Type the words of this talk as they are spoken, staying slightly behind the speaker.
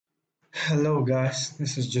Hello guys,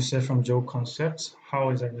 this is Joseph from Jouleconcepts. How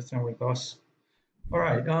is everything with us? All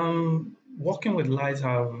right, working with lights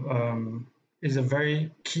is a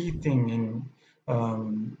very key thing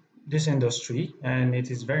in this industry, and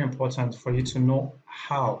it is very important for you to know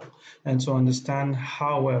how and to understand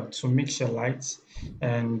how well to mix your lights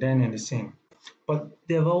and then in the scene. But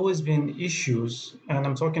there have always been issues, and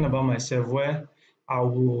I'm talking about myself, where I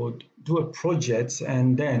would do a project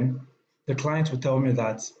and then the client would tell me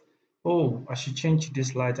that, oh, I should change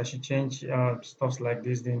this light, I should change stuff like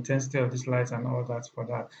this, the intensity of this light and all that for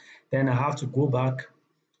that. Then I have to go back,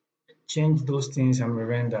 change those things and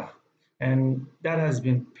re-render. And that has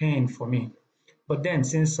been pain for me. But then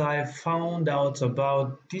since I found out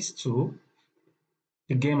about this tool,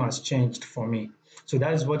 the game has changed for me. So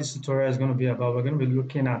that is what this tutorial is going to be about. We're going to be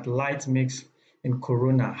looking at Lightmix in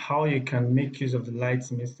Corona, how you can make use of the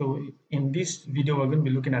Lightmix. So in this video, we're going to be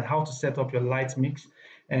looking at how to set up your Lightmix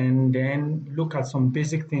and then look at some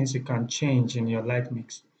basic things you can change in your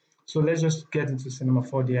Lightmix. So let's just get into Cinema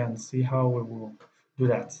 4D and see how we will do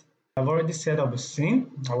that. I've already set up a scene.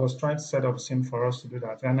 I was trying to set up a scene for us to do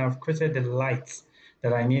that. And I've created the lights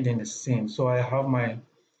that I need in the scene. So I have my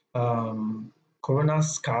Corona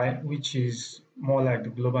sky, which is more like the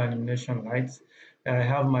global illumination lights. I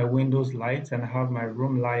have my windows light and I have my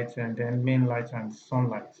room light and then main light and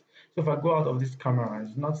sunlight. So if I go out of this camera,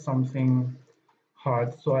 it's not something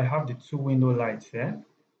hard. So I have the two window lights here.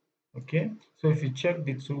 Okay. So if you check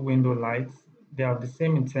the two window lights, they have the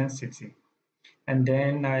same intensity. And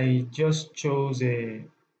then I just chose a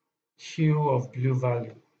hue of blue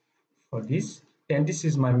value for this. Then this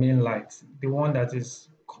is my main light, the one that is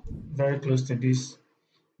very close to this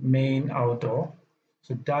main outdoor.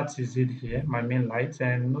 So that is it here, my main light.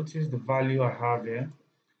 And notice the value I have here.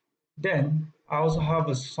 Then I also have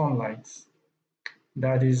a sunlight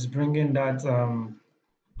that is bringing that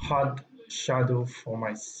hard shadow for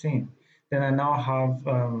my scene. Then I now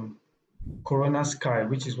have Corona sky,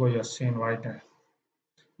 which is what you're seeing right there.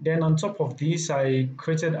 Then on top of this, I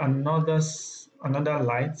created another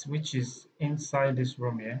light which is inside this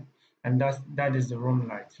room here, and that is the room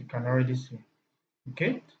light. You can already see.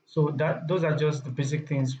 Okay, so those are just the basic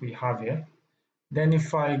things we have here. Then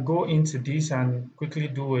if I go into this and quickly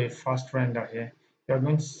do a fast render here, you're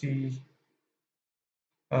going to see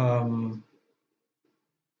um,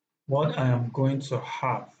 what I am going to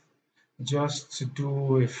have just to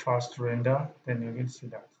do a fast render. Then you're going to see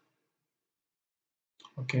that.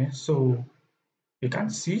 Okay, so you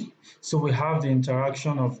can see. So we have the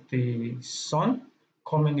interaction of the sun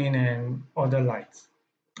coming in and other lights.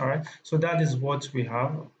 All right, so that is what we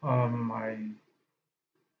have.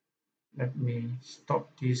 Let me stop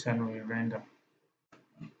this and re-render.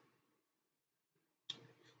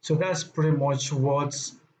 So that's pretty much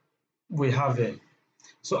what we have here.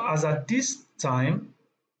 So as at this time,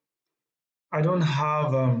 I don't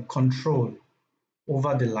have control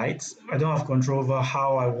over the lights. I don't have control over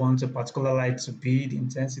how I want a particular light to be, the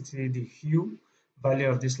intensity, the hue, value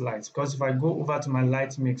of this light. Because if I go over to my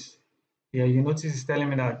light mix here, you notice it's telling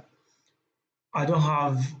me that I don't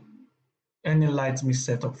have any light mix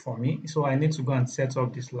set up for me. So I need to go and set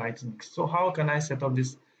up this light mix. So how can I set up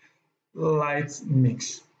this light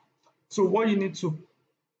mix? So what you need to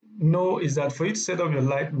know is that for you to set up your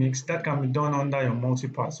light mix, that can be done under your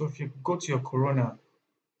multipass. So if you go to your Corona,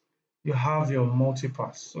 you have your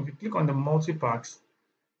multipass. So if you click on the multipass,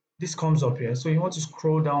 this comes up here. So you want to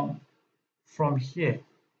scroll down from here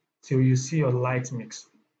till you see your light mix.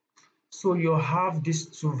 So you have these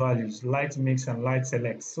two values, light mix and light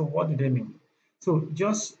select. So what do they mean? So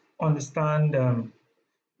just understand,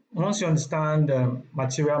 once you understand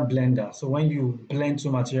material blender, so when you blend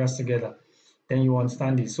two materials together, then you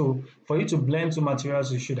understand it. So for you to blend two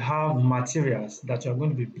materials, you should have materials that you're going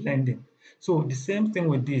to be blending. So the same thing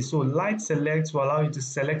with this. So light select will allow you to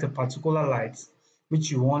select a particular light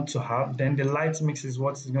which you want to have. Then the light mix is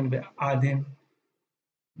what is going to be adding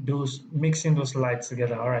mixing those lights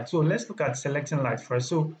together. All right, so let's look at selecting light first.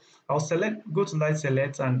 So I'll go to light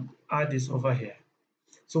select and add this over here.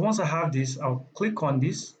 So once I have this, I'll click on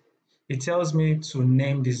this. It tells me to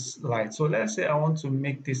name this light. So let's say I want to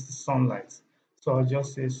make this sunlight. So I'll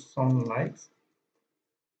just say sunlight.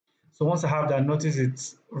 So once I have that, notice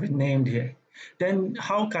it's renamed here. Then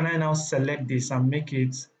how can I now select this and make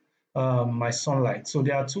it my sunlight? So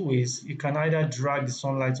there are two ways. You can either drag the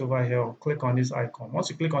sunlight over here or click on this icon. Once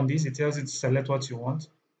you click on this, it tells you to select what you want.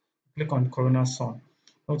 Click on Corona Sun.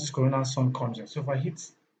 Notice Corona Sun comes in. So if I hit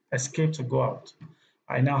escape to go out,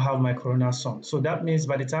 I now have my Corona Sun. So that means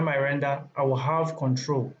by the time I render, I will have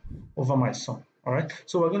control over my sun. All right,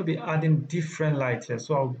 so we're going to be adding different lights here.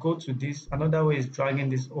 So I'll go to this. Another way is dragging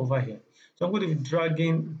this over here. So I'm going to be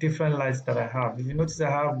dragging different lights that I have. If you notice, I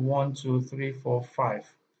have 1, 2, 3, 4,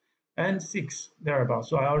 5, and 6 thereabouts.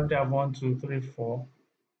 So I already have 1, 2, 3, 4,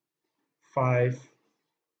 5,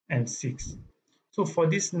 and 6. So for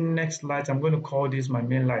this next light, I'm going to call this my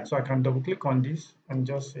main light. So I can double click on this and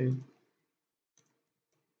just say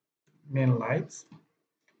main light.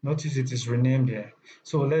 Notice it is renamed here.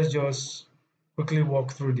 So let's just quickly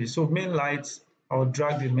walk through this. So main light, I'll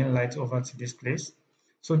drag the main light over to this place.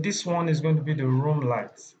 So this one is going to be the room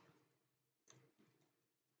light,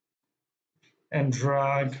 and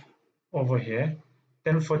drag over here.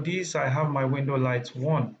 Then for this, I have my window light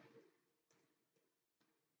 1.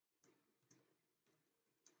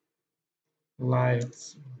 Light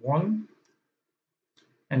 1,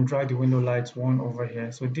 and drag the window light 1 over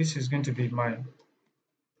here. So this is going to be my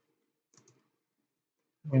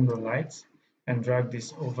window light, and drag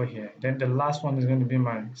this over here. Then the last one is going to be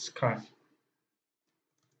my sky.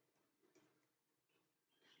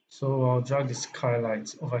 So I'll drag the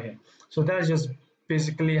skylight over here. So that's just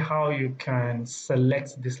basically how you can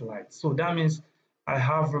select this light. So that means I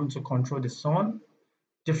have room to control the sun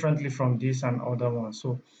differently from this and other ones.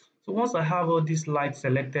 So once I have all these lights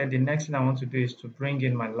selected, the next thing I want to do is to bring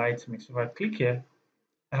in my light mix. So if I click here,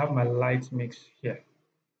 I have my light mix here.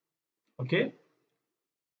 Okay.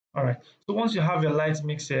 All right. So once you have your light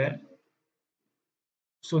mix here,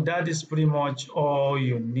 so that is pretty much all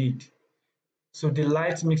you need. So the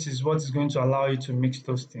light mix is what is going to allow you to mix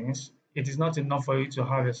those things. It is not enough for you to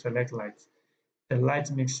have a select light. The light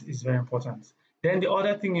mix is very important. Then the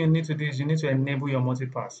other thing you need to do is you need to enable your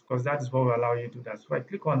multipass, because that is what will allow you to do that. So I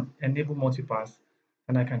click on enable multipass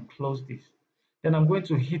and I can close this. Then I'm going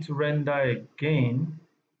to hit render again,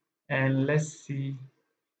 and let's see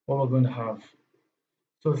what we're going to have.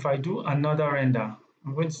 So if I do another render,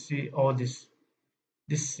 I'm going to see all this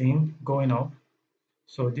scene going up.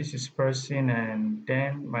 So this is person, and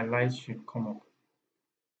then my light should come up.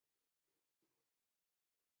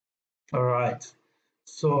 All right.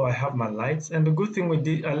 So I have my lights, and the good thing with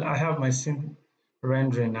this, I have my scene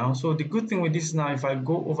rendering now. So the good thing with this now, if I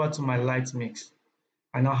go over to my light mix,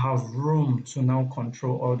 I now have room to now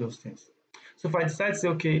control all those things. So if I decide to say,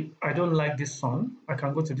 okay, I don't like this sun, I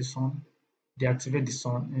can go to the sun, deactivate the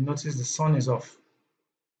sun, and notice the sun is off.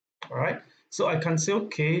 All right. So I can say,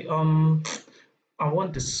 okay, I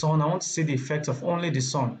want the sun, I want to see the effect of only the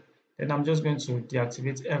sun. Then I'm just going to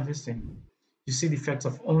deactivate everything. You see the effect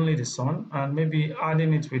of only the sun, and maybe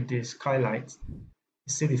adding it with the skylight, you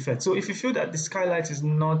see the effect. So if you feel that the skylight is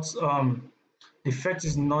not, the effect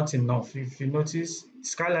is not enough, if you notice,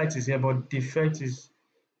 skylight is here, but the effect is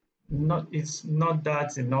not, it's not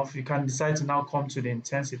that enough, you can decide to now come to the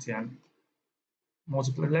intensity and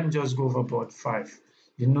multiply. Let me just go overboard 5.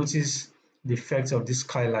 You notice the effect of this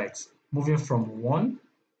skylight moving from 1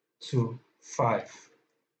 to 5,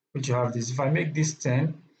 which you have this. If I make this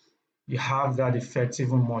 10, you have that effect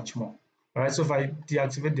even much more. All right, so if I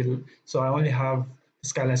deactivate the, so I only have the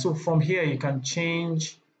skylight. So from here, you can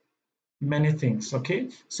change many things, okay?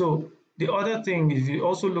 So the other thing, if you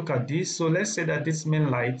also look at this, so let's say that this main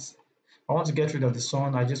light, I want to get rid of the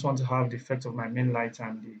sun. I just want to have the effect of my main light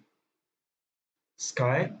and the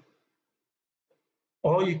sky.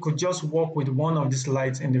 Or you could just work with one of these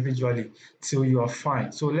lights individually till you are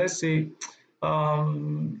fine. So let's say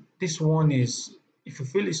this one is, if you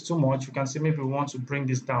feel it's too much, you can say maybe we want to bring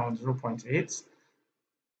this down 0.8.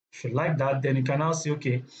 If you like that, then you can now say,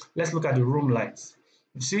 okay, let's look at the room lights.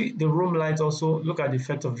 You see the room light also, look at the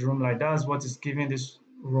effect of the room light. That's what is giving this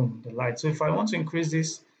room the light. So if I want to increase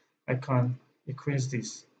this, I can increase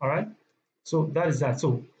this. All right. So that is that.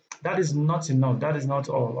 So that is not enough. That is not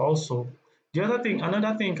all. Also, the other thing,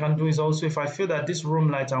 another thing you can do is also, if I feel that this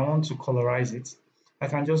room light, I want to colorize it, I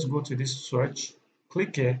can just go to this switch,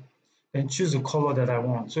 click here, and choose the color that I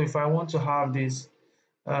want. So if I want to have this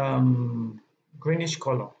greenish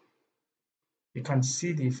color, you can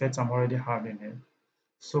see the effect I'm already having here.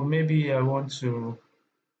 So maybe I want to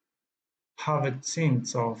have a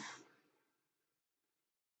tint of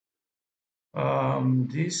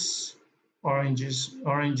this orangish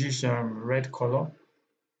red color,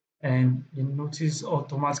 and you notice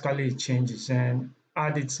automatically it changes, and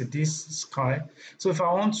add it to this sky. So if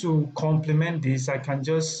I want to complement this, I can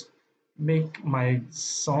just make my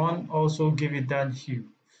sun also give it that hue,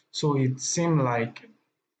 so it seems like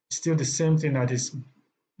still the same thing that is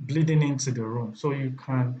bleeding into the room. So you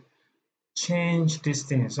can change these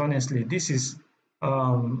things. Honestly, this is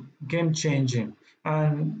game changing,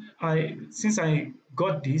 and since I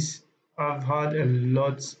got this, I've had a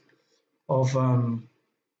lot of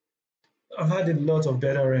I've had a lot of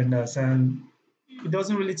beta renders, and it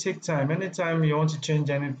doesn't really take time. Anytime you want to change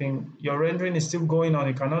anything, your rendering is still going on.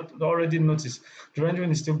 You cannot already notice the rendering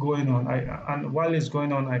is still going on. And while it's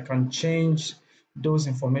going on, I can change those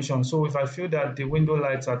information. So if I feel that the window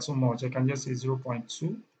lights are too much, I can just say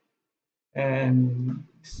 0.2. And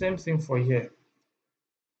same thing for here.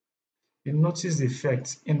 You notice the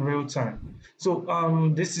effect in real time.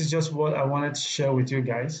 So this is just what I wanted to share with you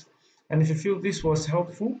guys. And if you feel this was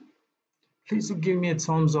helpful, please do give me a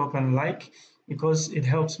thumbs up and like, because it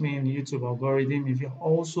helps me in the YouTube algorithm. If you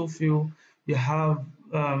also feel you have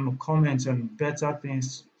comments and better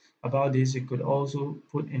things about this, you could also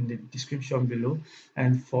put in the description below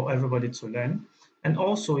and for everybody to learn. And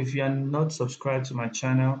also, if you are not subscribed to my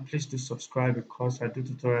channel, please do subscribe, because I do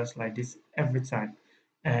tutorials like this every time.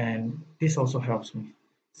 And this also helps me.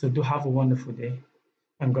 So do have a wonderful day,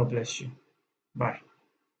 and God bless you. Bye.